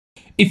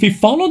If you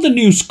follow the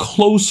news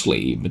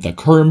closely, the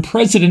current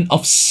president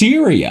of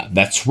Syria,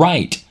 that's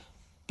right,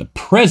 the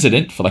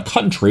president for the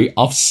country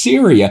of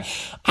Syria,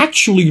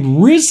 actually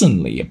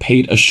recently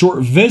paid a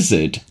short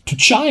visit to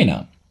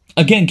China.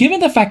 Again, given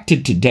the fact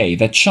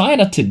that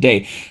China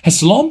today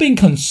has long been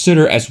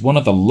considered as one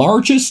of the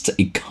largest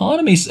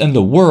economies in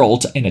the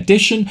world in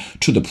addition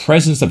to the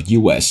presence of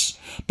US.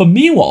 But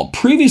meanwhile,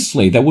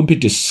 previously they would be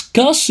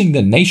discussing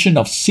the nation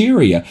of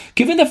Syria,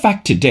 given the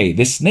fact today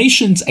this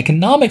nation's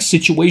economic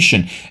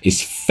situation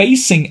is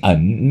facing a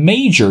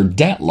major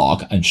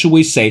deadlock and should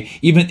we say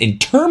even in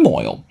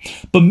turmoil.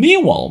 But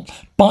meanwhile,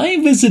 by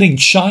visiting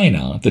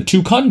China, the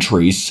two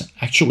countries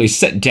actually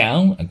sat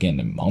down, again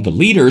among the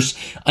leaders,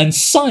 and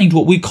signed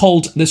what we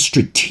called the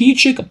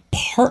strategic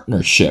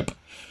partnership.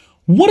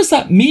 What does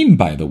that mean,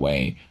 by the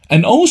way?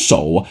 And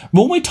also,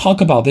 when we talk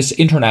about this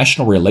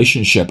international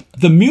relationship,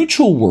 the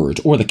mutual word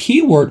or the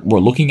key word we're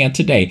looking at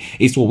today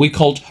is what we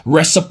called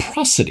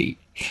reciprocity.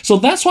 So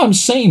that's what I'm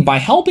saying. By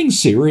helping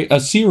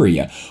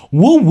Syria,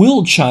 what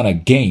will China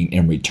gain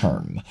in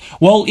return?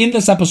 Well, in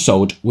this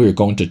episode, we're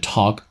going to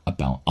talk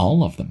about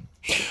all of them.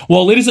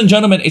 Well, ladies and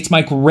gentlemen, it's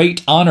my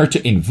great honor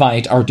to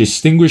invite our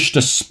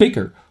distinguished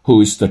speaker, who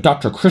is the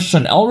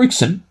Dr.Kristian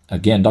Ulrichsen.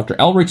 Again, Dr.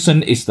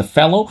 Ulrichsen is the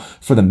fellow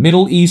for the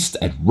Middle East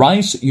at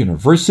Rice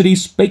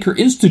University's Baker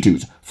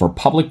Institute for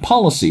Public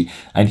Policy,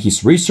 and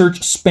his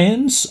research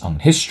spans on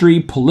history,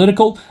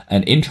 political,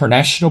 and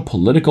international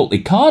political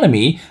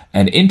economy,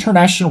 and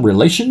international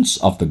relations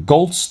of the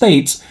Gulf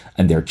states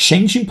and their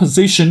changing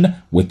position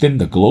within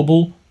the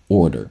global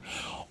order.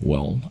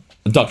 Well,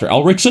 Dr.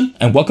 Ulrichsen,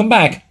 and welcome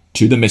back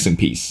to The Missing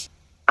Piece.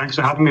 Thanks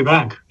for having me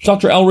back.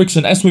 Dr.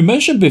 Ulrichsen, as we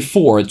mentioned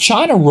before,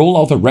 China rolled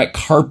out the red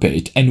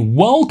carpet and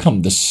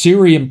welcomed the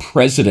Syrian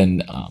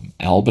President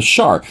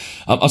Bashar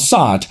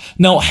Al-Assad.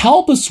 Now,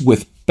 help us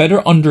with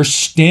better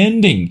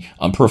understanding,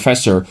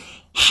 Professor,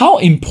 how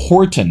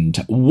important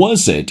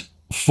was it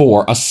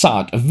for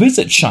Assad to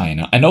visit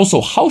China? And also,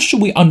 how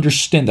should we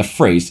understand the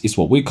phrase is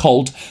what we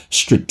called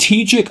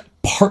strategic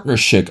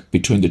partnership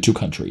between the two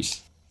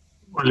countries?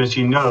 Well, as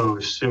you know,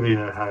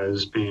 Syria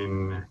has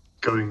been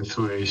going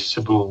through a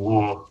civil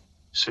war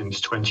since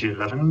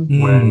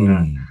 2011,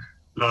 when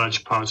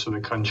large parts of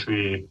the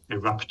country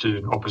erupted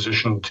in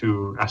opposition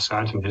to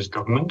Assad and his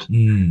government.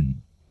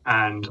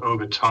 And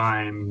over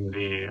time,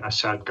 the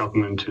Assad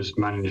government has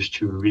managed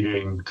to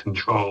regain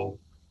control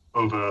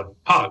over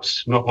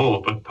parts, not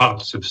all, but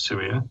parts of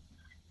Syria.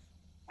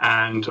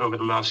 And over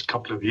the last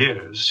couple of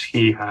years,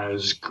 he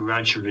has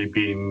gradually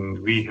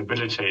been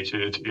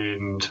rehabilitated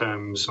in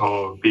terms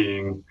of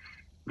being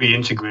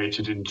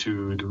reintegrated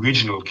into the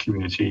regional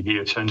community. He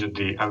attended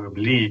the Arab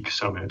League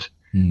summit,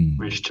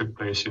 which took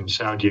place in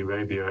Saudi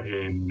Arabia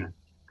in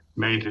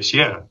May this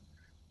year.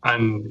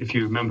 And if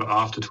you remember,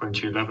 after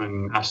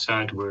 2011,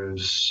 Assad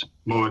was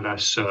more or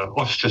less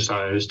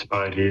ostracized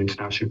by the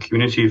international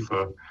community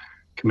for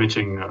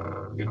committing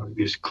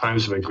these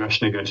crimes of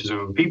aggression against his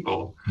own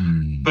people.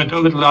 But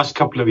over the last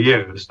couple of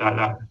years,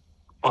 that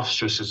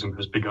ostracism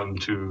has begun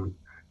to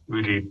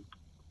really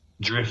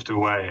drift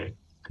away.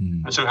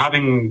 And so,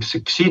 having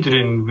succeeded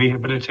in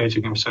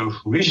rehabilitating himself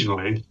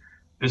regionally,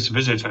 this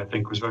visit, I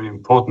think, was very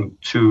important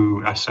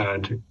to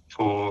Assad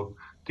for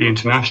the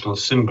international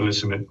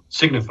symbolism it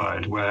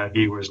signified, where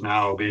he was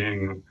now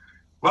being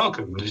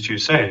welcomed, as you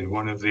say, in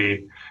one of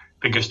the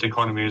biggest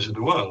economies of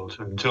the world.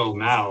 Until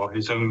now,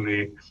 his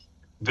only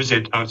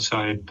visit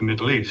outside the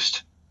Middle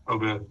East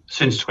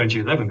since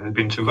 2011 had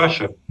been to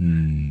Russia.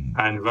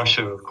 And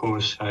Russia, of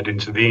course, had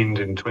intervened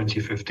in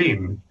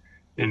 2015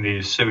 in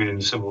the Syrian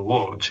civil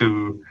war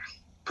to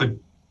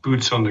put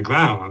boots on the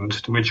ground,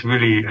 which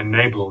really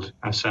enabled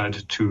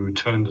Assad to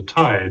turn the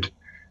tide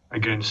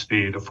against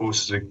the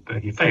forces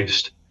that he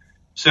faced.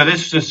 So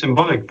this was a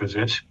symbolic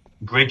visit,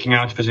 breaking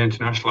out of his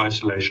international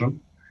isolation,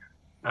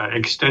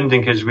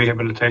 extending his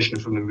rehabilitation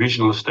from the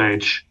regional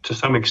stage to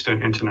some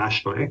extent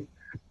internationally.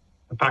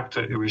 The fact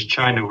that it was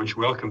China which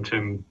welcomed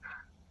him,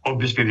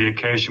 obviously the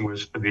occasion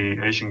was for the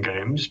Asian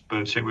Games,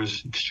 but it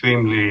was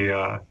extremely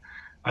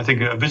I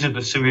think a visit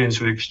the Syrians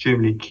were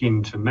extremely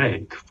keen to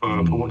make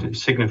for what it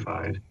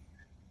signified.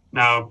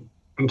 Now,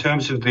 in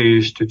terms of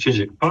the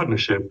strategic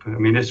partnership, I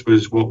mean, this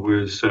was what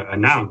was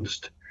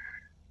announced.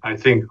 I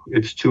think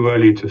it's too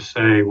early to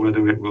say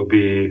whether it will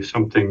be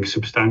something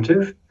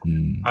substantive.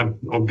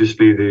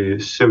 Obviously, the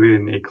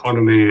Syrian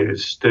economy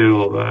is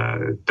still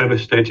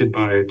devastated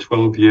by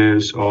 12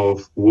 years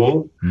of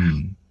war.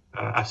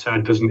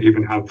 Assad doesn't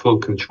even have full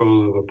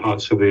control over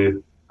parts of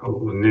the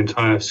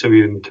entire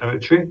Syrian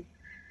territory.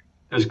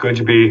 There's going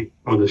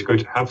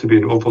to have to be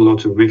an awful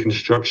lot of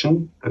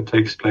reconstruction that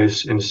takes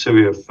place in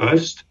Syria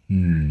first.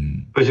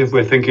 But if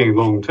we're thinking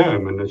long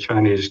term, and the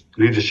Chinese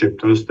leadership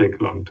does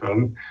think long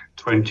term,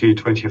 20,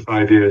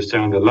 25 years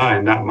down the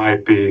line, that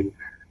might be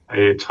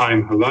a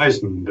time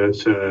horizon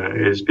that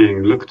is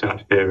being looked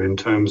at here in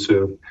terms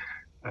of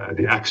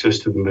the access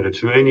to the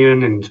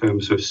Mediterranean, in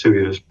terms of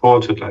Syria's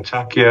port at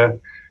Latakia.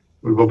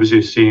 We've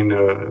obviously seen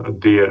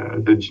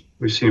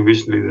we've seen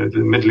recently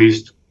the Middle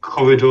East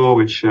corridor,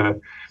 which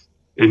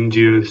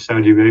India,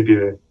 Saudi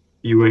Arabia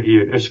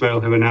UAE and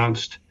Israel have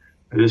announced.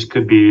 This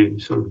could be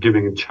sort of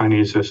giving the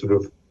Chinese a sort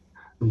of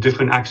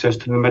different access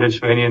to the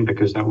Mediterranean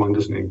because that one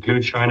doesn't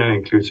include China, it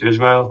includes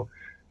Israel.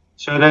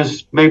 So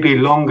there's maybe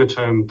longer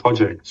term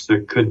projects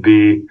that could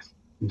be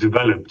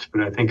developed,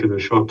 but I think in the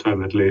short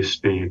term at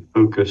least, the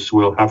focus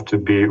will have to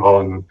be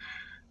on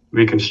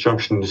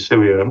reconstruction in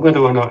Syria and whether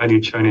or not any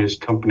Chinese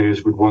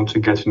companies would want to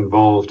get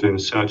involved in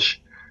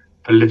such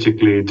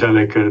politically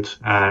delicate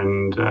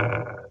and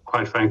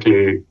quite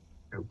frankly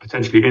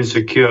potentially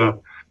insecure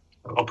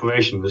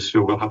operations.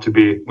 So we'll have to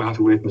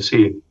wait and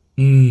see.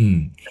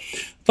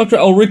 Dr.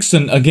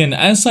 Ulrichsen, again,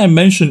 as I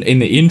mentioned in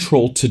the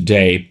intro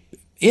today,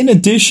 in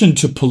addition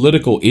to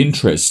political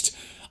interest,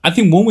 I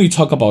think when we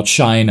talk about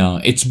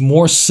China, it's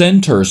more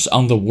centers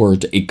on the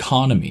word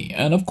economy.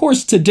 And of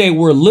course, today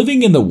we're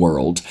living in the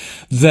world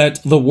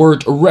that the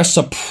word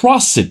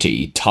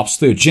reciprocity tops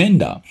the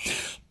agenda.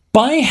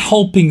 By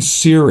helping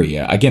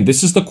Syria, again,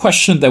 this is the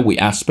question that we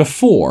asked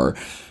before.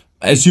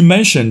 As you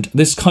mentioned,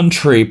 this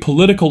country,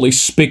 politically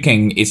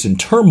speaking, is in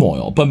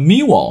turmoil. But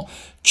meanwhile,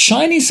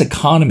 Chinese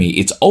economy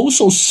is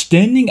also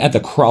standing at the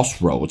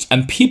crossroads,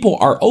 and people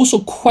are also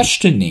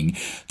questioning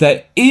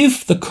that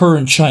if the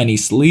current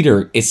Chinese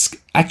leader is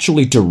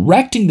actually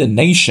directing the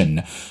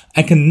nation,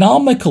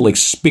 economically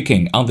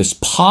speaking, on this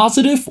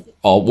positive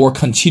or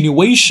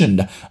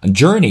continuation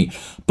journey.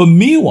 But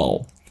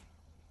meanwhile,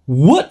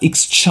 what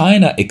is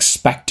China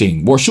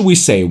expecting? Or should we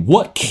say,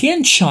 what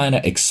can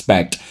China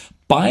expect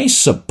by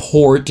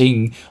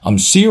supporting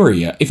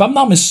Syria? If I'm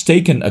not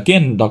mistaken,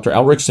 again, Dr.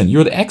 Ulrichsen,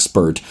 you're the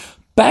expert.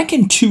 Back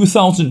in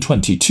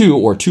 2022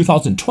 or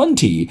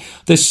 2020,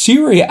 the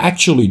Syria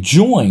actually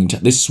joined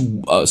this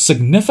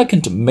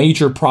significant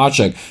major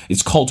project.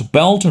 It's called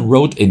Belt and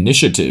Road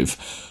Initiative.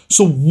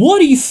 So what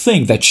do you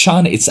think that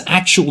China is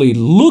actually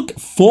look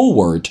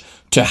forward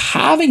to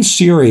having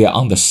Syria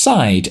on the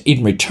side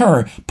in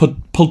return?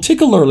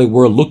 Particularly,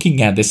 we're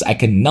looking at this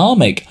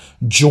economic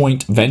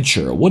joint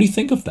venture. What do you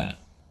think of that?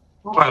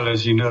 Well,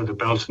 as you know, the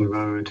Belt and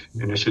Road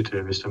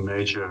Initiative is a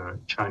major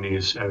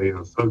Chinese area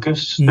of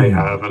focus. They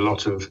have a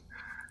lot of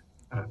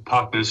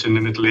partners in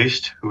the Middle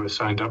East who are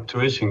signed up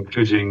to it,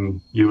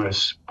 including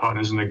U.S.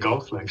 partners in the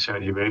Gulf, like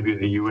Saudi Arabia,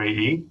 the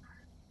UAE.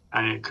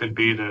 And it could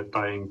be that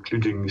by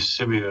including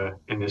Syria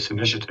in this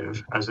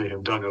initiative, as they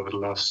have done over the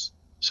last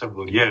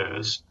several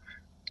years,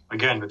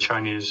 again, the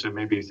Chinese are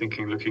maybe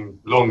looking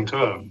long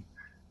term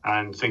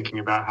and thinking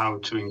about how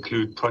to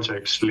include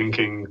projects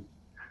linking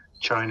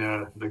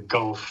China, the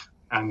Gulf,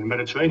 and the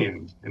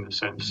Mediterranean, in the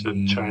sense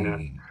that China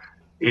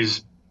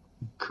is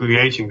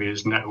creating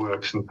these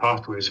networks and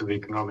pathways of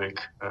economic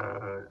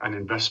and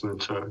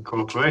investment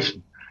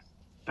cooperation.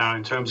 Now,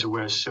 in terms of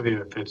where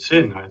Syria fits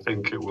in, I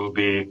think it will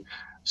be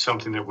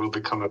something that will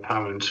become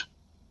apparent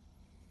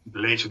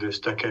later this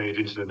decade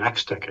into the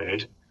next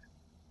decade,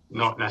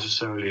 not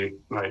necessarily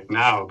right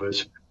now,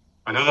 but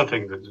another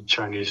thing that the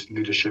Chinese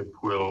leadership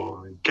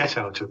will get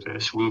out of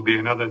this will be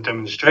another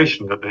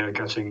demonstration that they are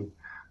getting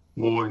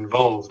more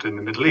involved in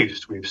the Middle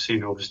East. We've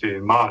seen, obviously,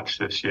 in March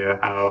this year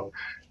how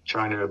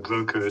China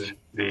brokered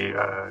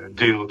the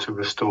deal to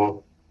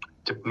restore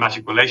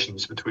diplomatic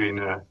relations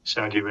between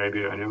Saudi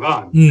Arabia and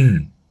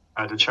Iran.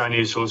 The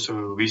Chinese also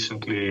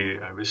recently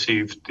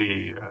received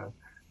the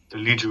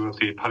leader of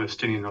the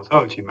Palestinian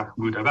Authority,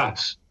 Mahmoud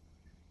Abbas,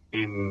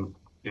 in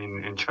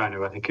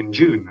China, I think in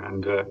June.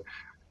 And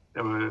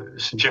there were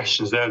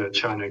suggestions there that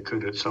China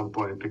could at some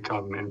point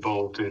become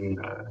involved in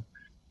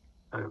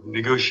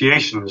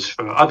negotiations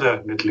for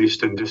other Middle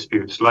Eastern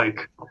disputes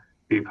like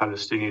the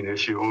Palestinian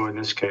issue, or in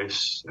this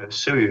case,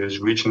 Syria's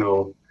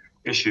regional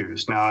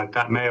issues. Now,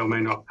 that may or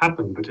may not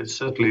happen, but it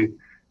certainly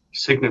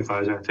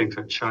signifies, I think,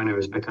 that China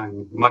is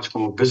becoming much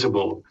more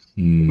visible,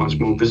 much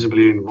more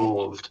visibly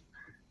involved.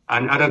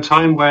 And at a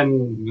time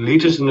when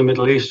leaders in the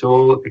Middle East are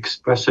all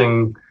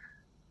expressing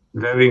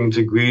varying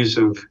degrees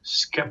of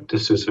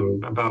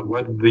skepticism about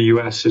whether the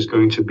US is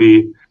going to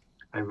be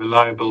a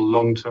reliable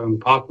long-term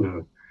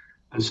partner.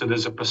 And so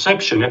there's a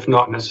perception, if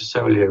not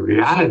necessarily a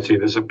reality,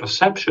 there's a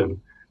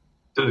perception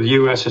that the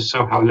US is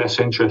somehow less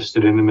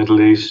interested in the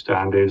Middle East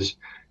and is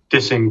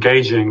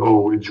disengaging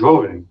or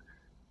withdrawing.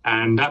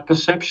 And that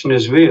perception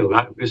is real,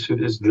 that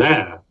is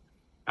there.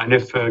 And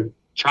if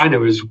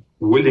China is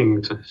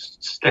willing to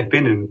step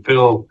in and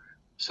fill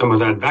some of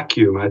that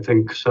vacuum, I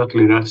think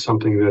certainly that's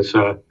something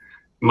that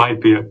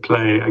might be at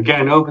play,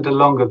 again, over the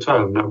longer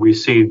term, that we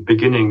see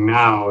beginning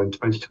now in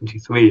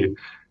 2023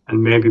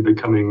 and maybe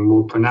becoming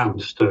more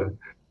pronounced,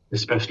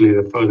 especially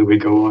the further we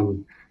go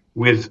on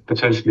with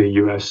potentially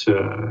US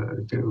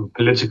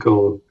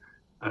political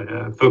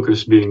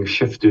focus being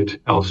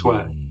shifted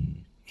elsewhere.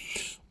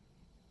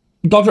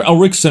 Dr.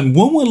 Ulrichsen,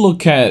 when we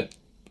look at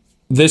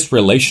this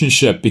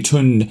relationship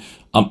between,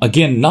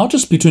 again, not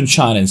just between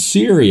China and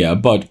Syria,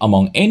 but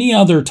among any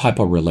other type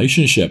of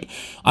relationship,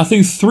 I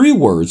think three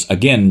words,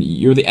 again,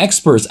 you're the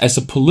experts as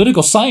a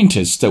political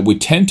scientist, that we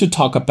tend to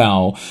talk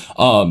about,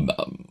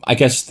 I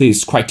guess,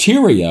 these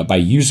criteria by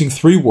using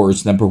three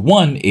words. Number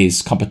one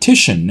is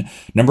competition.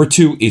 Number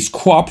two is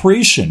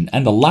cooperation.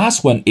 And the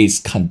last one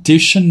is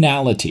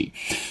conditionality.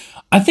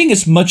 I think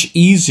it's much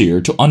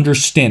easier to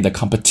understand the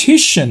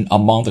competition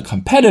among the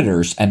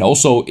competitors, and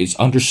also it's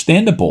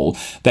understandable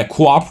that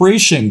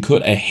cooperation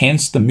could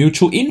enhance the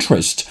mutual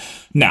interest.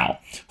 Now,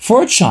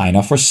 for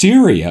China, for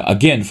Syria,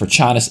 again, for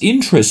China's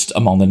interest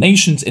among the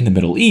nations in the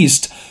Middle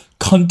East,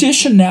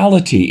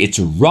 conditionality, it's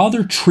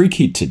rather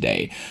tricky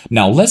today.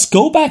 Now, let's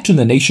go back to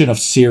the nation of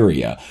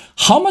Syria.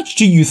 How much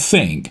do you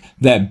think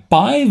that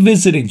by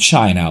visiting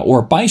China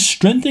or by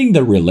strengthening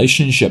the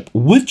relationship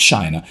with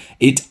China,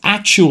 it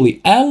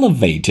actually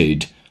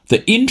elevated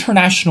the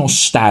international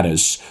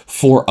status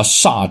for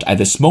Assad at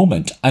this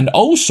moment? And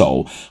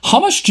also, how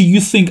much do you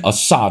think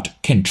Assad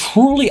can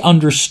truly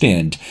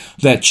understand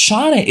that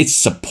China is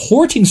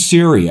supporting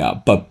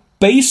Syria, but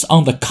based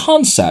on the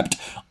concept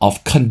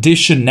of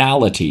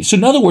conditionality? So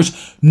in other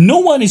words, no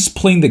one is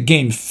playing the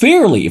game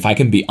fairly, if I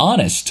can be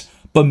honest.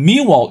 But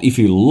meanwhile, if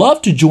you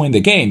love to join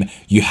the game,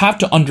 you have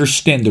to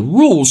understand the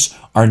rules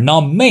are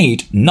not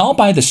made not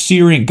by the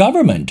Syrian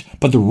government,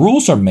 but the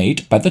rules are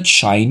made by the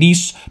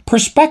Chinese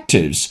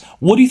perspectives.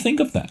 What do you think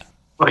of that?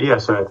 Well,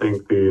 yes, I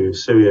think the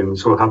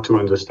Syrians will have to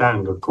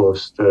understand, of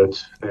course,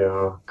 that they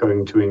are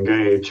going to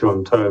engage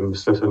on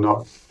terms that are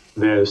not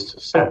theirs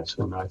to set.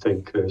 And I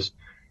think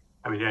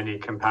any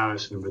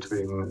comparison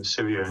between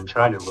Syria and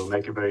China will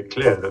make it very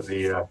clear that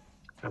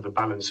the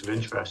balance of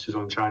interest is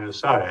on China's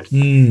side.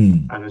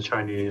 And the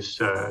Chinese,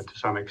 to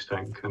some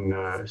extent, can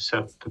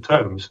set the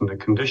terms and the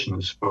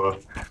conditions for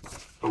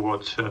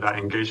what that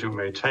engagement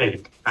may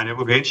take. And it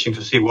will be interesting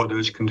to see what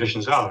those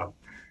conditions are.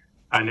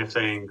 And if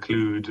they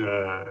include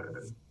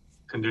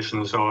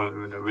conditions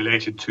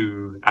related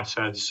to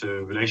Assad's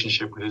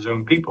relationship with his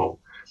own people.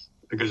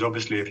 Because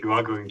obviously, if you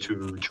are going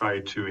to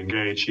try to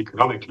engage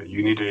economically,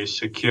 you need a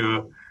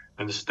secure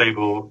and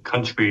stable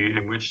country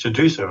in which to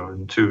do so.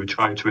 And to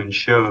try to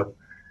ensure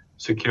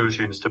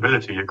security and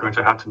stability, you're going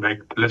to have to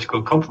make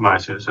political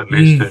compromises, at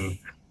least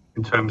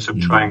in terms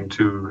of trying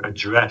to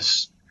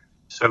address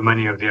so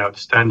many of the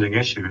outstanding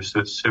issues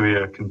that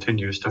Syria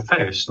continues to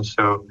face. And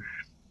so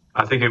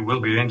I think it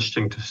will be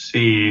interesting to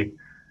see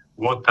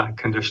what that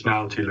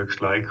conditionality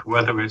looks like,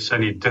 whether it's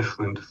any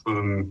different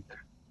from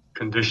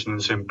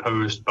conditions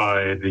imposed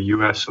by the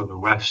US or the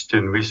West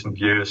in recent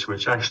years,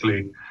 which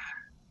actually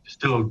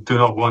still do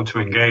not want to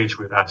engage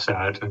with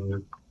Assad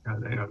and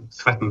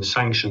threaten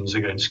sanctions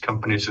against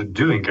companies that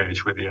do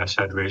engage with the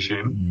Assad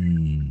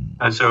regime.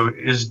 And so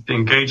is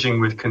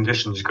engaging with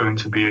conditions going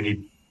to be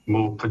any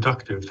more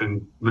productive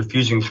than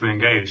refusing to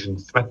engage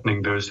and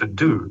threatening those that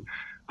do?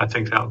 I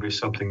think that'll be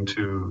something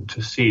to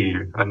see,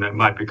 and it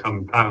might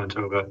become apparent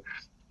over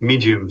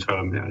medium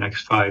term, the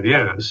next 5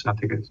 years. I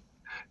think it's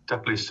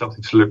definitely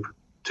something to look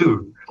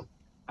to.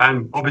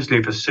 And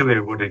obviously for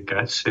Syria, what it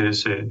gets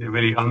is it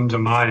really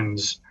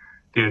undermines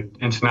the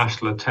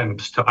international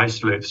attempts to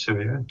isolate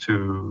Syria,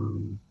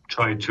 to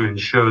try to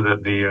ensure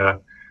that the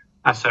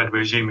Assad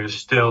regime is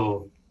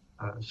still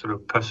sort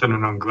of persona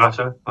non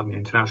grata on the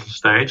international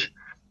stage.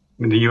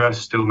 I mean, the US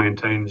still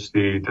maintains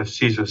the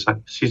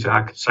Caesar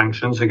Act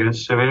sanctions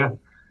against Syria,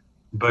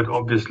 but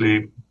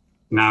obviously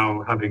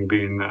now having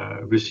been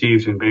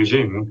received in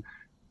Beijing,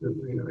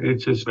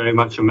 it is very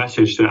much a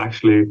message that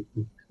actually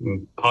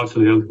parts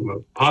of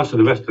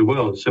the rest of the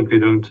world simply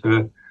don't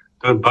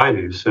buy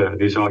these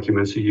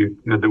arguments.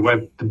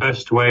 That the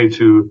best way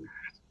to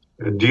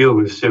deal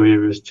with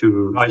Syria is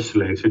to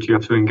isolate it. You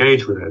have to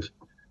engage with it.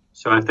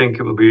 So I think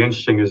it will be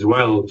interesting as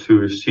well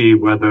to see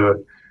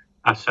whether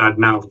Assad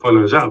now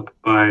follows up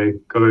by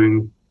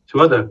going to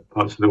other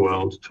parts of the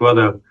world, to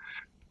other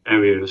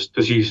areas.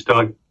 Does he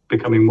start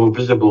becoming more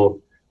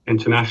visible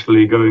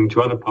internationally, going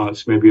to other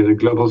parts, maybe of the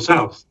global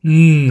south?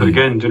 But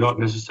again, do not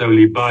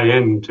necessarily buy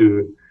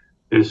into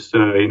this,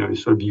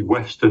 sort of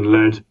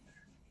Western-led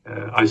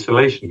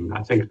isolation.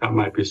 I think that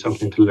might be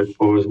something to look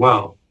for as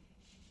well.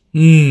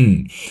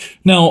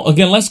 Now,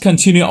 again, let's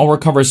continue our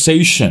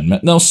conversation.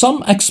 Now,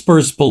 some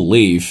experts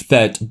believe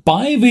that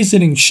by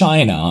visiting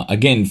China,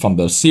 again, from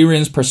the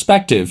Syrians'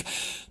 perspective,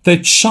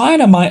 that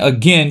China might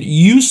again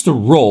use the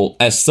role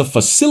as the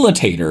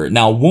facilitator.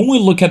 Now, when we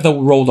look at the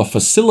role of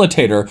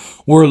facilitator,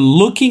 we're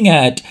looking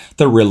at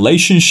the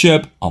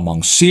relationship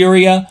among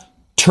Syria,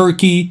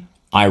 Turkey,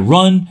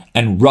 Iran,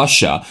 and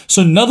Russia.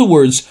 So in other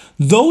words,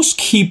 those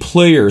key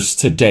players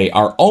today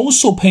are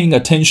also paying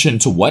attention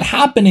to what's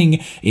happening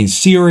in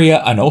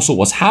Syria and also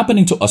what's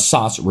happening to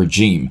Assad's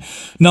regime.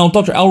 Now,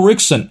 Dr.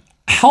 Ulrichsen,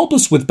 help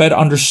us with better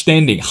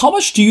understanding. How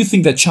much do you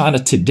think that China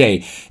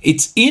today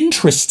is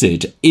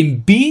interested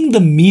in being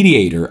the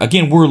mediator?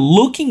 Again, we're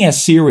looking at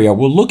Syria,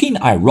 we're looking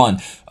at Iran,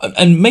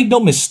 and make no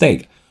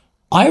mistake,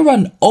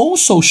 Iran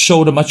also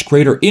showed a much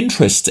greater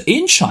interest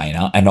in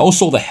China, and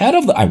also the head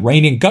of the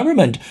Iranian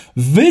government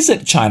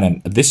visited China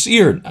this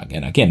year,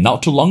 again,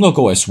 not too long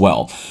ago as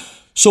well.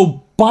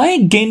 So by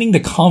gaining the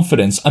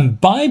confidence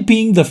and by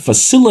being the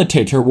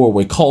facilitator, what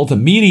we call the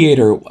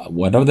mediator,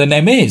 whatever the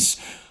name is,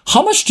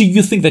 How much do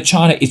you think that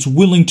China is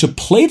willing to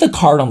play the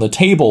card on the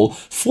table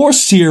for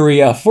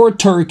Syria, for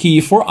Turkey,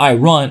 for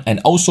Iran,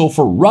 and also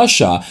for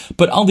Russia?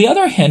 But on the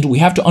other hand, we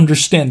have to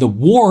understand the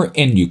war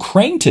in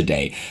Ukraine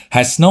today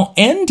has not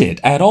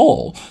ended at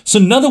all. So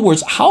in other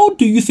words, how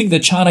do you think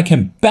that China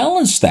can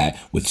balance that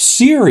with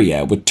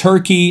Syria, with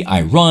Turkey,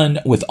 Iran,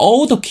 with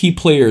all the key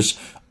players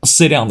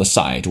sitting on the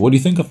side? What do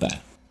you think of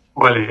that?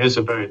 Well, it is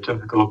a very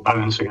difficult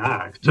balancing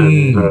act,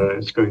 and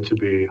it's going to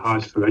be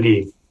hard for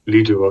any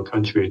leader or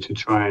country to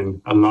try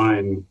and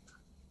align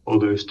all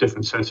those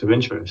different sets of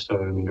interests. I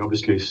mean,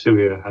 obviously,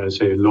 Syria has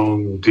a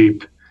long,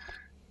 deep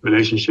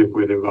relationship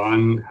with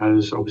Iran,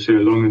 has obviously a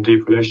long and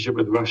deep relationship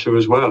with Russia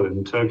as well.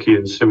 And Turkey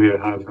and Syria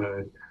have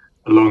a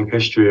long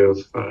history of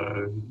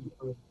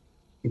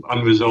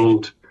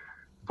unresolved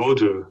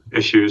border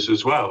issues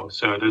as well.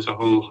 So there's a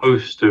whole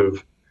host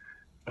of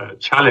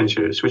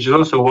challenges, which is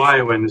also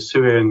why when the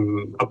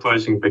Syrian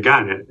uprising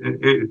began,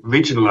 it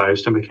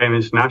regionalized and became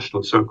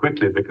international so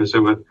quickly, because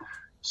there were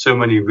so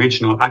many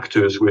regional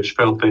actors which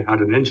felt they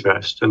had an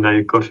interest and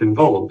they got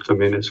involved. I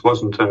mean, it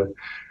wasn't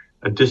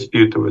a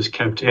dispute that was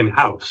kept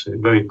in-house. It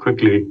very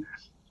quickly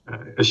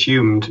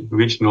assumed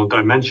regional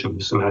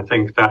dimensions, and I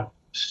think that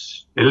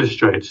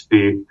illustrates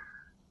the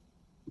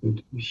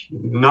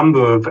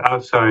number of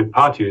outside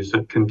parties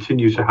that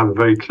continue to have a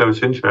very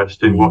close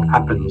interest in what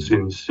happens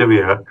in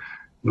Syria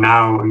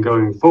now and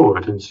going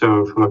forward. And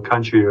so for a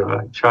country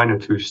like China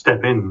to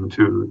step in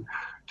to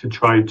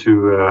try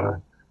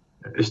to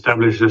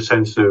establish a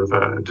sense of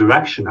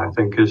direction, I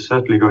think is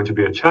certainly going to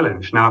be a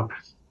challenge. Now,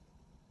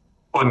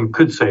 one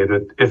could say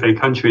that if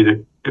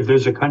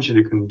there's a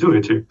country that can do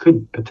it, it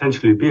could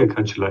potentially be a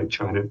country like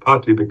China,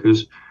 partly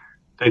because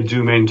they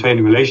do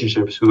maintain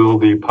relationships with all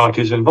the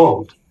parties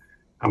involved.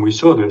 And we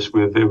saw this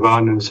with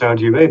Iran and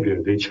Saudi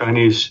Arabia. The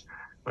Chinese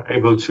were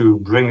able to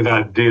bring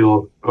that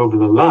deal over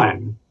the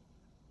line,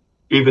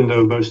 even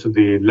though most of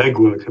the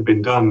legwork had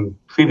been done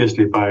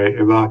previously by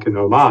Iraq and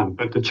Oman.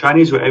 But the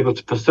Chinese were able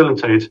to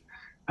facilitate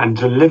and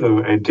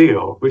deliver a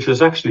deal which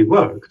has actually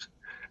worked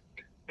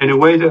in a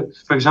way that,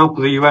 for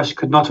example, the US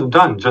could not have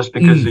done, just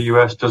because the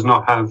US does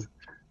not have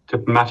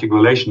diplomatic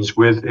relations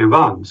with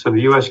Iran. So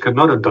the US could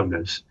not have done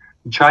this.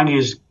 The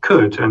Chinese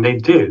could, and they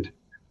did.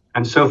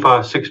 And so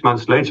far, 6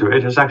 months later,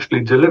 it has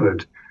actually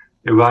delivered.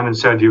 Iran and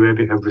Saudi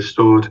Arabia have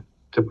restored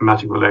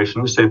diplomatic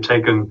relations. They've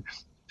taken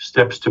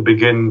steps to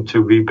begin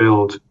to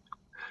rebuild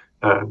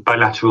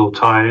bilateral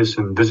ties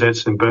and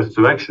visits in both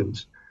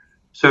directions.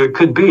 So it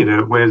could be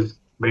that with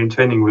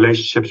maintaining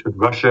relationships with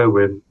Russia,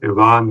 with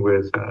Iran,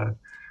 with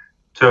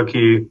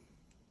Turkey,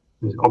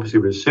 obviously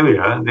with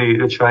Syria,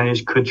 the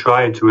Chinese could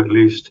try to at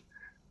least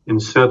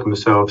insert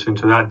themselves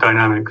into that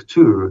dynamic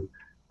too.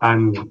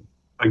 And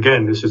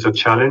again, this is a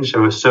challenge.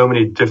 There are so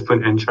many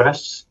different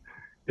interests.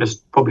 It's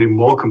probably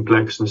more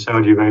complex in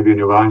Saudi Arabia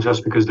and Iran,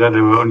 just because there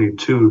were only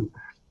two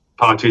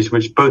parties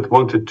which both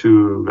wanted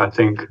to, I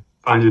think,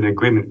 find an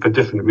agreement for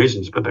different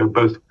reasons, but there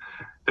was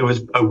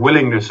a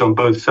willingness on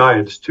both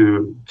sides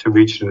to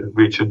reach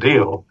a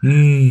deal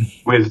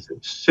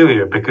with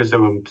Syria, because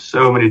there were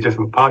so many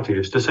different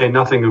parties, to say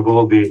nothing of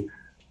all the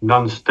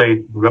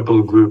non-state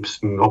rebel groups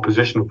and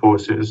opposition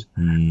forces.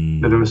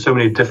 That there were so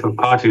many different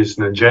parties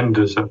and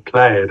agendas at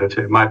play that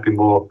it might be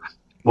more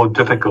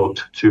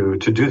difficult to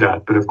do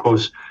that. But of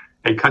course,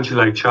 a country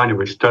like China,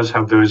 which does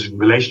have those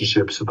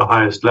relationships at the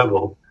highest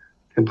level,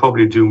 can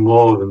probably do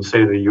more than,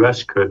 say, the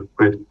US could.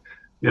 With,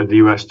 the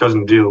US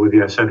doesn't deal with the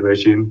Assad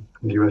regime,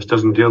 and the US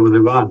doesn't deal with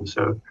Iran.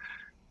 So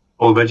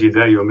already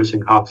there you're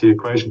missing half the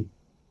equation.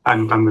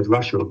 And with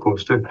Russia, of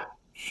course, too.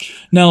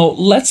 Now,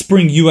 let's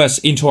bring US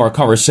into our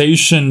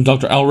conversation.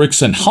 Dr.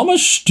 Ulrichsen, how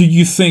much do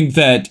you think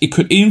that it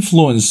could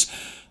influence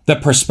the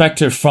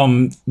perspective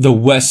from the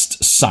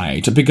West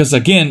side? Because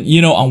again,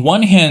 on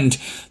one hand,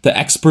 the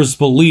experts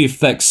believe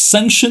that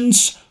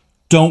sanctions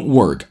don't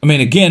work. I mean,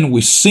 again,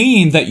 we've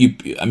seen that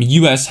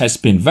U.S. has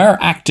been very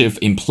active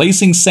in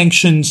placing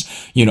sanctions,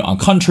 on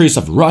countries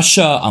of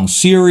Russia, on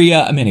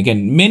Syria. I mean,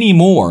 again, many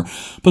more.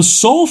 But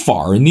so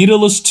far,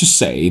 needless to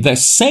say, that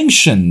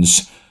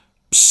sanctions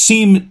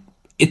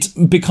it's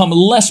become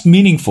less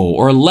meaningful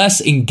or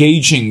less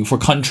engaging for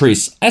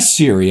countries as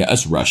Syria,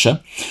 as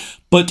Russia.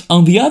 But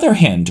on the other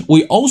hand,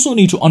 we also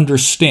need to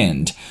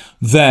understand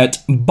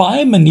that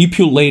by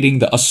manipulating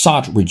the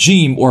Assad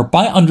regime, or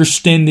by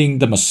understanding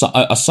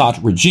the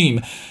Assad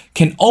regime,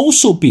 can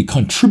also be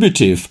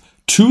contributive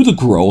to the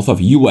growth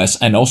of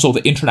U.S. and also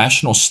the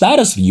international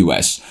status of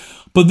U.S.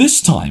 But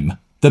this time,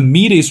 the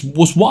media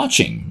was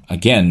watching.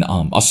 Again,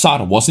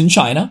 Assad was in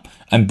China,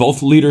 and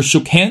both leaders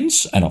shook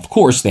hands, and of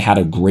course, they had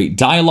a great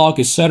dialogue,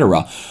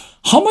 etc.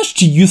 How much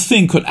do you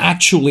think could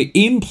actually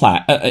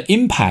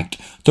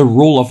impact the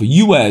role of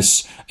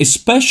U.S.,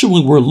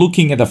 especially we're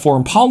looking at the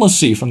foreign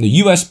policy from the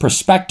U.S.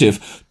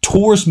 perspective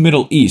towards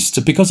Middle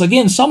East? Because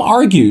again, some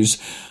argues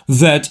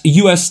that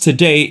U.S.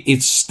 today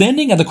is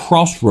standing at the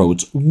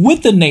crossroads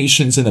with the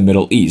nations in the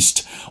Middle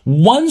East.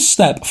 One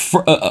step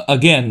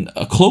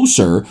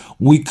closer,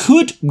 we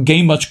could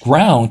gain much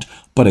ground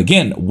But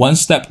again, one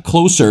step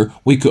closer,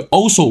 we could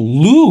also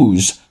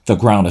lose the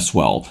ground as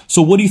well.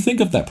 So what do you think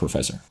of that,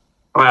 Professor?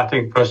 Well, I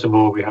think, first of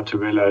all, we have to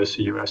realize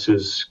the US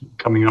is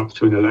coming up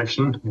to an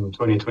election in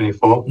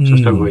 2024,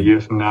 just over a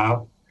year from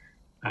now.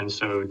 And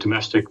so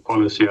domestic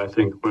policy, I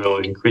think, will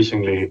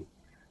increasingly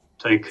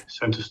take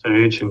center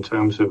stage in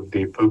terms of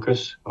the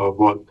focus of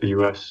what the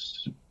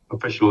US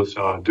officials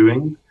are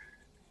doing,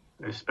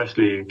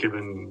 especially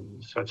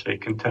given such a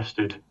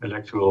contested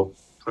electoral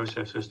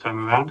process this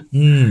time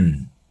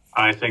around.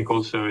 I think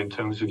also in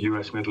terms of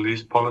US Middle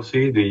East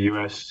policy, the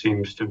US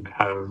seems to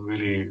have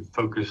really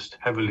focused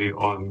heavily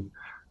on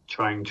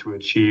trying to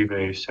achieve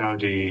a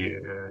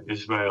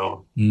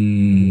Saudi-Israel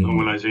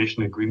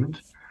normalization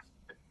agreement.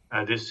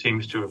 This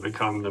seems to have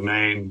become the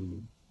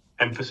main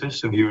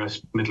emphasis of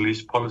US Middle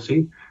East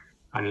policy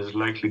and is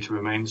likely to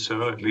remain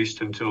so at least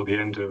until the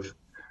end of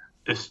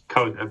this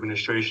current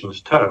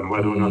administration's term.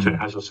 Whether or not it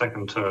has a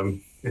second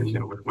term,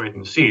 we'll wait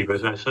and see.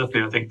 But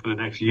certainly I think for the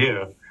next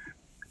year,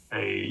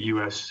 a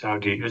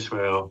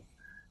US-Saudi-Israel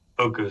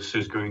focus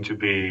is going to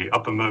be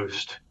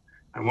uppermost.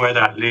 And where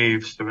that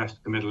leaves the rest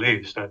of the Middle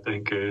East, I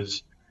think,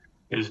 is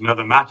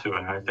another matter.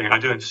 And I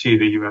don't see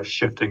the US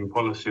shifting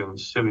policy on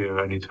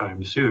Syria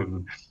anytime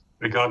soon,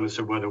 regardless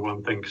of whether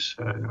one thinks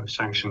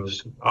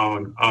sanctions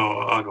are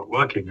not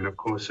working. And of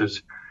course,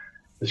 as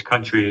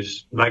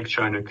countries like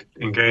China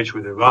engage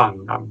with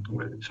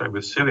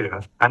with Syria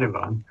and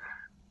Iran,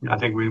 I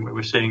think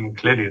we're seeing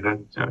clearly that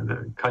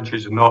the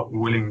countries are not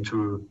willing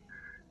to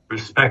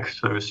respect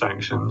those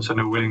sanctions and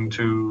are willing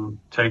to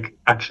take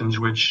actions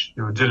which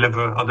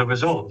deliver other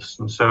results.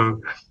 And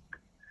so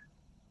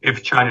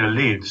if China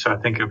leads, I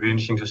think it'll be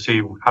interesting to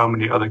see how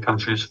many other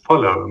countries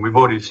follow. And we've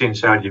already seen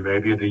Saudi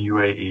Arabia, the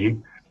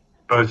UAE,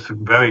 both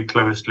very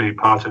closely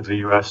part of the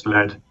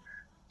US-led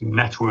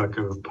network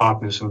of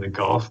partners in the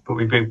Gulf. But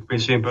we've been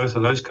seeing both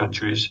of those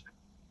countries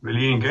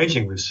really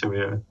engaging with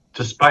Syria,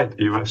 despite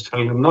the US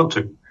telling them not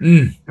to.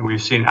 And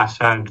we've seen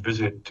Assad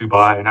visit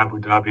Dubai and Abu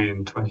Dhabi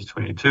in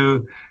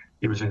 2022.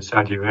 He was in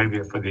Saudi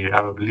Arabia for the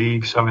Arab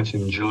League summit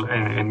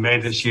in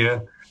May this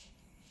year.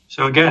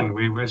 So again,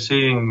 we're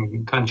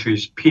seeing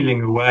countries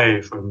peeling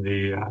away from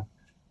the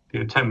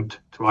attempt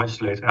to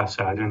isolate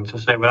Assad and to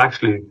say, well,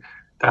 actually,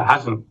 that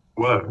hasn't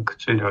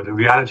worked. The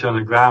reality on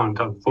the ground,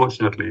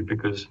 unfortunately,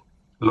 because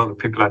a lot of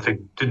people, I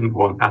think, didn't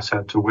want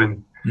Assad to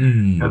win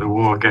the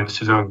war against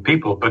his own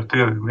people. But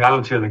the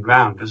reality on the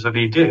ground is that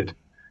he did.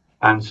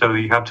 And so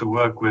you have to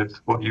work with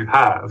what you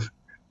have.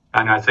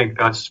 And I think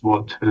that's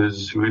what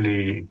has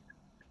really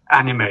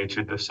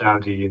animated the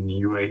Saudi and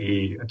the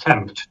UAE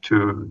attempt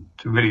to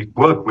really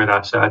work with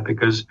Assad,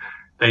 because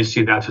they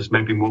see that as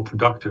maybe more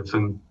productive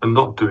than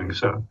not doing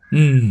so.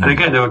 And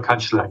again, there are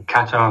countries like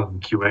Qatar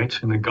and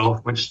Kuwait in the Gulf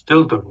which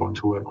still don't want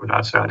to work with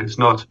Assad. There's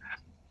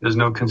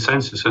no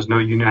consensus, there's no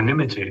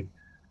unanimity.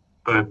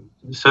 But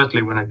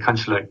certainly when a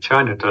country like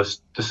China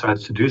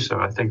decides to do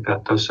so, I think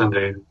that does send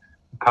a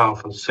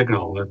powerful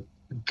signal that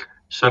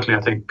certainly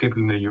I think people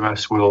in the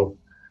US will,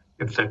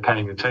 if they're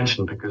paying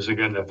attention, because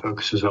again, their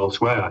focus is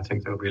elsewhere, I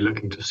think they'll be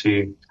looking to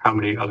see how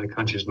many other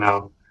countries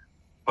now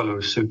follow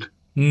suit.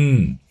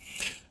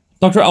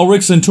 Dr.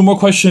 Ulrichsen, two more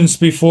questions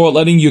before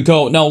letting you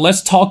go. Now,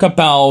 let's talk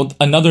about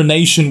another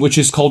nation, which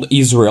is called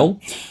Israel.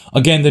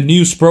 Again, the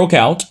news broke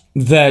out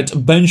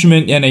that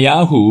Benjamin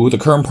Netanyahu, the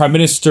current prime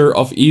minister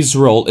of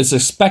Israel, is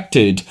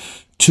expected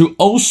to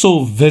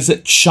also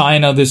visit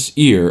China this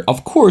year.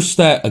 Of course,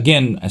 that,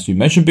 again, as we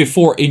mentioned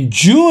before, in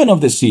June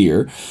of this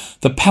year,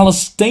 the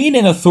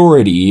Palestinian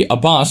Authority,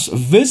 Abbas,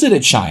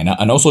 visited China,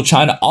 and also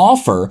China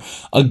offered,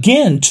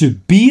 again, to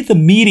be the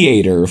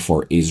mediator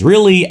for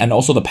Israeli and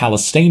also the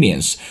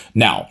Palestinians.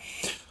 Now,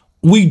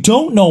 we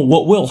don't know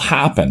what will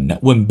happen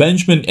when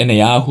Benjamin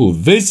Netanyahu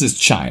visits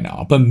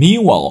China. But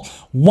meanwhile,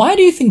 why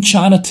do you think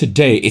China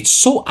today is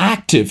so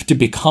active to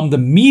become the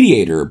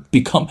mediator,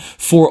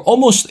 for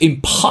almost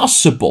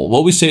impossible,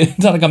 what we say,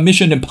 it's like a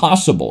mission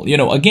impossible?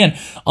 Again,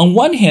 on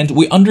one hand,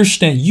 we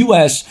understand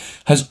U.S.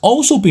 has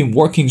also been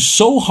working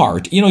so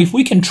hard. If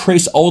we can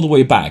trace all the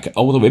way back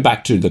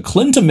to the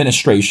Clinton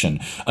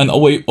administration and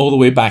all the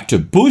way back to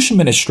Bush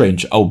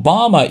administration,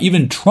 Obama,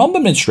 even Trump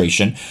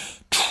administration,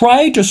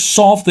 try to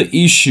solve the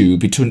issue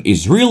between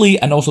Israeli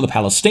and also the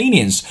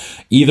Palestinians.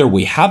 Either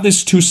we have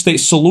this two-state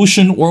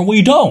solution or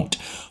we don't.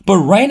 But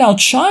right now,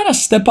 China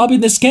step up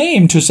in this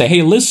game to say,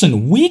 hey,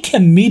 listen, we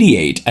can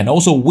mediate and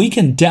also we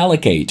can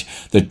delegate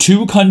the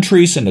two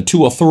countries and the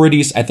two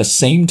authorities at the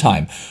same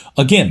time.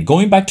 Again,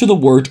 going back to the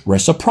word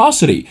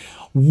reciprocity,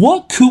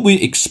 what could we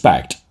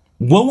expect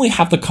when we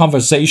have the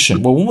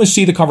conversation, when we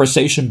see the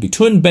conversation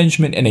between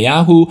Benjamin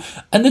Netanyahu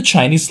and the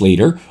Chinese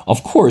leader?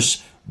 Of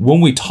course,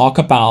 when we talk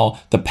about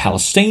the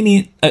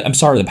Palestinians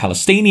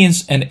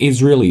and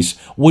Israelis,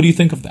 what do you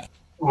think of that?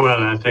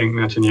 Well, I think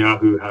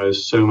Netanyahu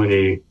has so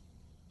many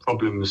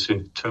problems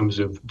in terms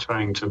of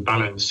trying to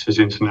balance his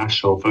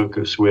international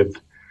focus with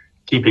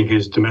keeping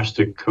his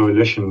domestic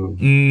coalition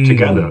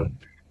together.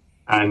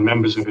 And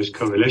members of his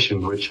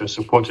coalition, which are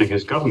supporting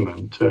his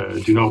government,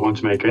 do not want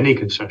to make any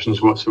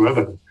concessions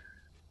whatsoever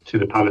to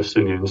the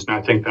Palestinians. And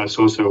I think that's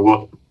also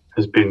what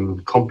has been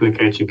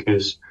complicating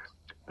his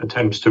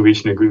attempts to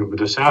reach an agreement with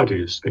the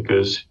Saudis,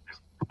 because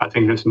I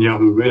think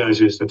Netanyahu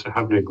realizes that to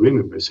have an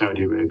agreement with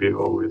Saudi Arabia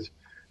or with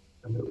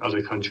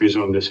other countries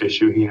on this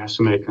issue, he has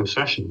to make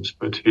concessions.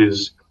 But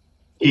his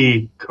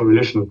key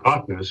coalition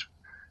partners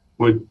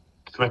would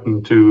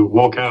threaten to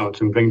walk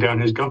out and bring down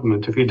his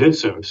government if he did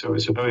so. So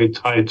it's a very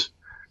tight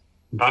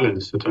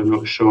balance that I'm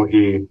not sure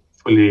he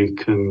fully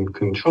can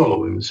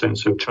control, in the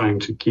sense of trying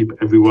to keep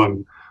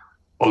everyone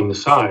on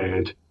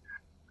side.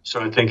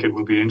 So I think it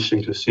will be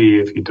interesting to see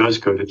if he does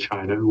go to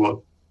China, what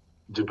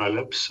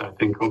develops. I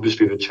think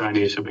obviously the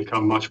Chinese have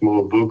become much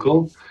more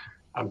vocal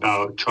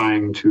about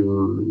trying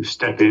to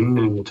step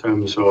in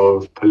terms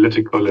of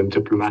political and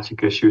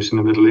diplomatic issues in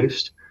the Middle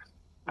East.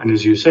 And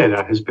as you say,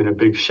 that has been a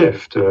big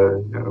shift.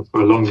 For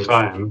a long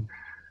time,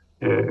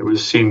 it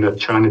was seen that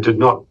China did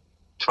not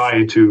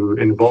try to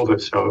involve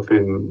itself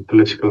in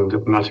political and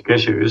diplomatic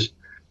issues,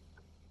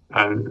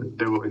 and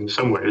they were in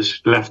some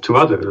ways left to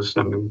others.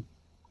 And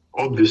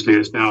obviously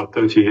it's now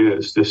 30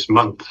 years this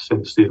month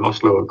since the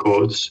Oslo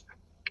Accords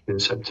in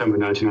September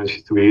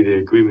 1993, the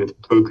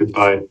agreement brokered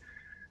by,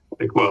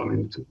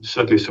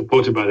 certainly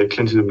supported by the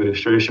Clinton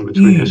administration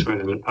between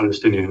Israel and the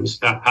Palestinians.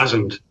 That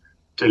hasn't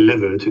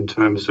delivered in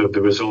terms of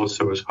the results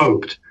that was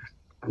hoped.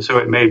 And so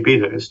it may be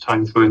that it's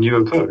time for a new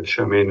approach.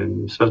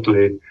 And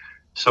certainly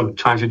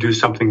trying to do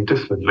something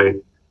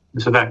differently.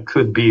 And so that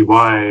could be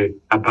why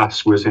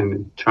Abbas was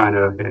in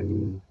China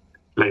in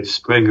late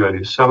spring,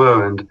 early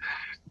summer. And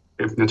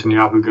if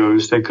Netanyahu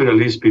goes, they could at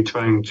least be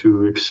trying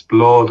to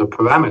explore the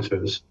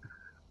parameters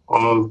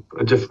of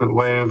a different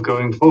way of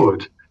going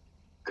forward.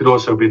 Could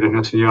also be that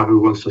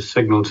Netanyahu wants to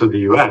signal to the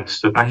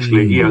US that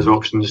actually he has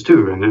options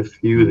too. And if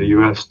the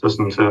US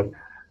doesn't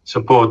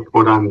support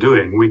what I'm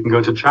doing, we can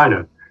go to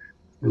China.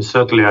 And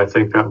certainly I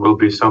think that will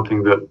be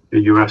something that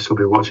the US will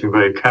be watching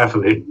very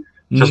carefully,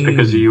 just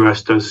because the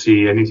US does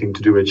see anything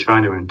to do with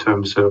China in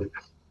terms of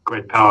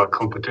great power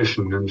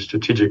competition and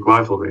strategic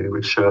rivalry,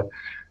 which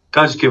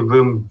does give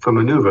room for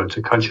maneuver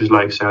to countries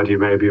like Saudi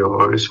Arabia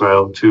or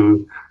Israel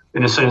to,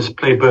 in a sense,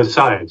 play both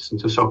sides and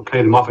to sort of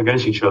play them off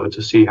against each other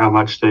to see how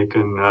much they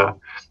can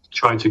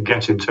try to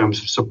get in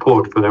terms of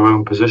support for their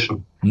own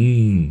position.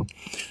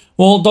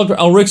 Well, Dr.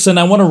 Ulrichsen,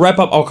 I want to wrap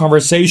up our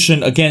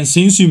conversation. Again,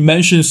 since you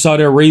mentioned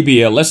Saudi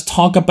Arabia, let's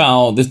talk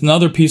about this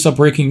another piece of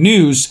breaking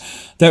news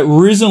that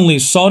recently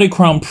Saudi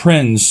Crown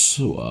Prince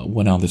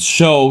went on this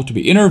show to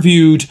be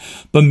interviewed.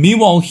 But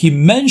meanwhile, he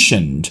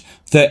mentioned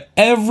that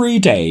every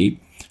day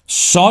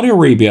Saudi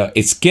Arabia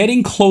is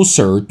getting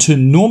closer to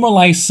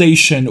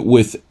normalization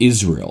with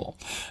Israel.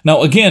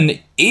 Now, again,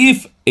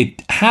 if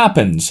it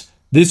happens,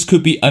 this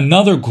could be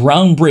another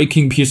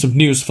groundbreaking piece of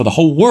news for the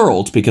whole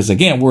world because,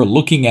 again, we're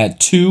looking at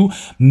two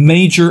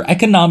major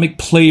economic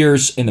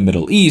players in the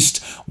Middle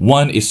East.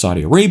 One is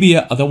Saudi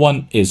Arabia, other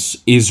one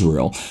is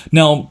Israel.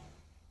 Now,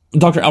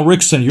 Dr.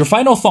 Ulrichsen, your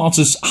final thoughts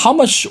is how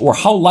much or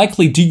how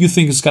likely do you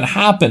think is going to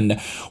happen,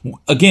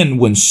 again,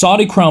 when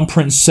Saudi Crown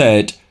Prince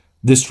said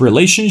this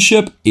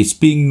relationship is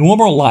being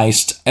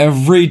normalized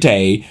every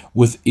day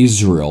with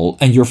Israel,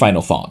 and your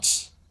final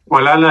thoughts?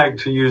 Well, I like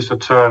to use the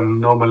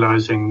term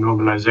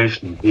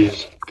normalization.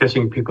 He's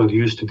getting people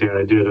used to the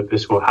idea that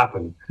this will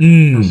happen.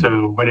 And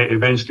so when it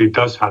eventually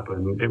does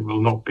happen, it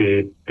will not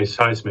be a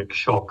seismic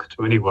shock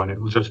to anyone.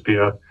 It will just be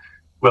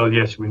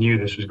yes, we knew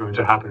this was going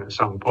to happen at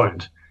some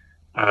point.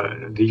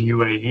 The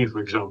UAE, for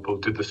example,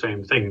 did the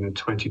same thing in the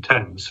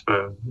 2010s.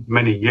 For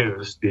many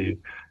years, the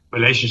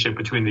relationship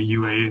between the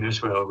UAE and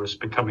Israel was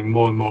becoming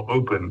more and more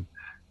open,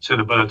 so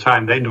that by the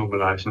time they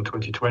normalized in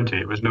 2020,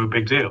 it was no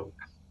big deal.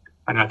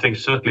 And I think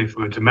certainly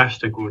for a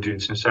domestic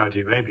audience in Saudi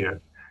Arabia,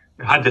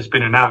 had this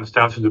been announced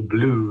out of the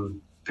blue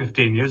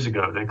 15 years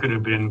ago, there could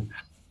have been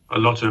a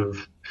lot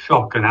of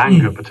shock and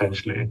anger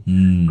potentially.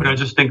 But I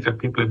just think that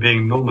people are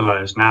being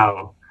normalized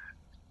now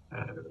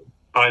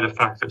by the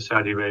fact that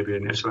Saudi Arabia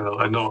and Israel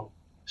are not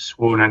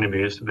sworn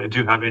enemies, that they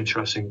do have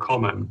interests in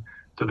common,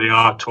 that they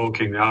are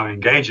talking, they are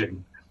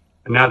engaging.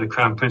 And now the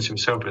Crown Prince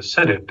himself has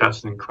said it.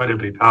 That's an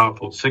incredibly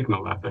powerful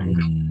signal, I think.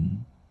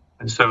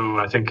 And so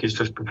I think he's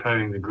just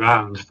preparing the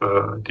ground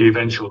for the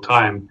eventual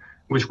time,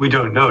 which we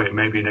don't know. It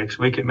may be next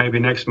week, it may be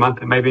next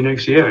month, it may be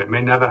next year, it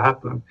may never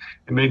happen.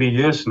 It may be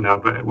years from now.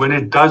 But when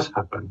it does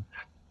happen,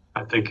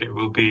 I think it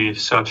will be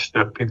such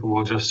that people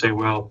will just say,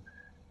 well,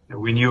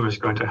 we knew it was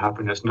going to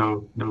happen. It's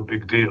no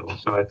big deal.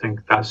 So I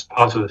think that's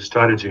part of the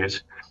strategy.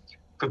 It's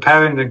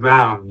preparing the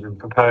ground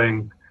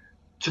and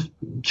just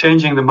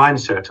changing the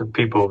mindset of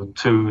people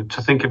to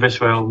think of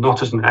Israel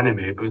not as an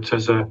enemy, but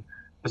as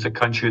a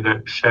country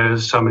that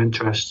shares some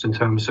interests in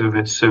terms of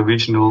its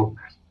regional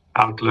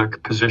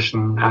outlook,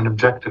 position, and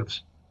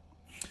objectives.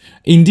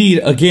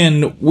 Indeed,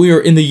 again, we're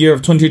in the year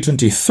of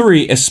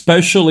 2023,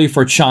 especially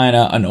for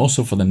China and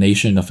also for the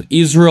nation of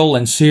Israel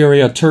and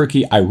Syria,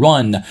 Turkey,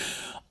 Iran.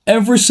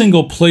 Every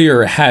single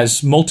player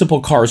has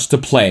multiple cards to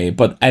play,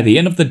 but at the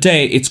end of the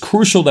day, it's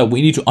crucial that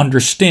we need to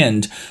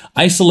understand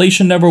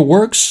isolation never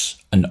works.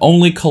 and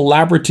only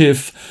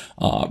collaborative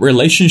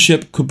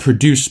relationship could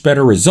produce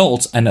better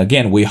results. And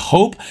again, we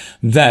hope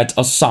that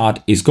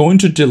Assad is going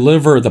to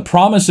deliver the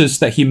promises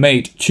that he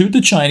made to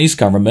the Chinese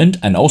government.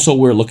 And also,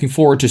 we're looking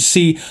forward to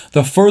see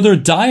the further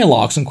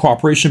dialogues and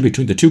cooperation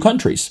between the two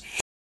countries.